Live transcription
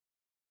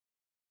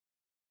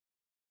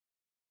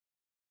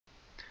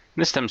In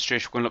this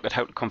demonstration, we're going to look at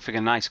how to configure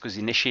an iSCSI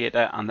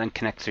initiator and then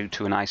connect through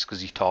to an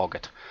iSCSI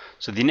target.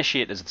 So the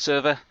initiator is the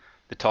server,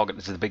 the target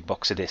is the big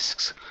box of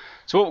disks.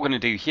 So what we're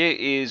going to do here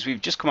is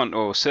we've just come onto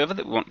our server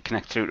that we want to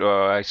connect through to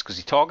our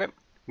iSCSI target.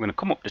 We're going to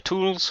come up to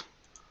Tools,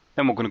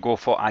 then we're going to go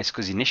for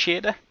iSCSI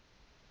initiator.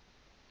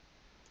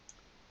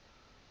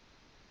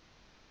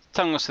 It's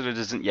telling us that it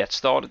isn't yet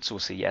started, so we'll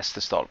say yes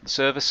to start the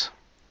service.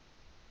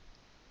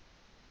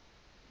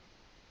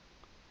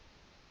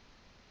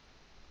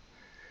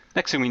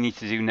 Next thing we need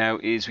to do now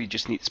is we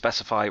just need to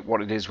specify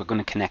what it is we're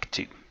going to connect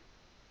to.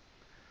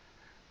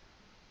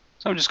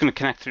 So I'm just going to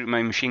connect through to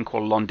my machine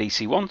called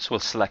LON-DC1, so we'll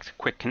select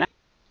Quick Connect.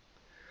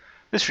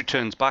 This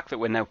returns back that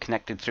we're now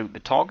connected through the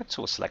target,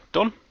 so we'll select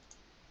Done.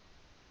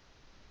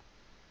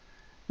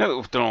 Now that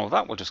we've done all of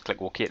that, we'll just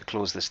click OK to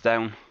close this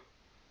down.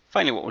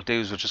 Finally, what we'll do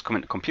is we'll just come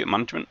into Computer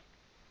Management.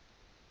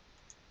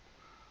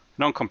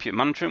 And on Computer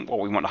Management, what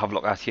we want to have a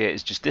look at here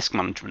is just Disk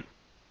Management.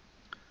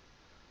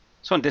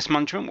 So on Disk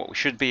Management, what we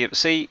should be able to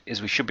see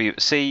is we should be able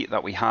to see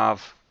that we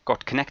have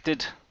got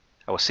connected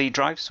our C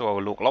drive, so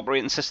our local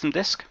operating system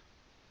disk.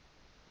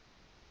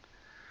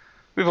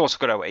 We've also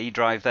got our E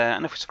drive there,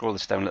 and if we scroll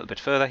this down a little bit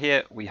further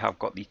here, we have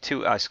got the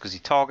two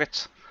iSCSI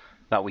targets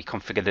that we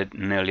configured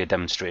in an earlier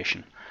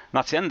demonstration. And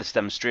that's the end of this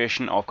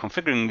demonstration of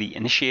configuring the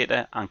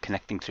initiator and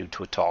connecting through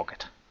to a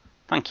target.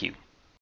 Thank you.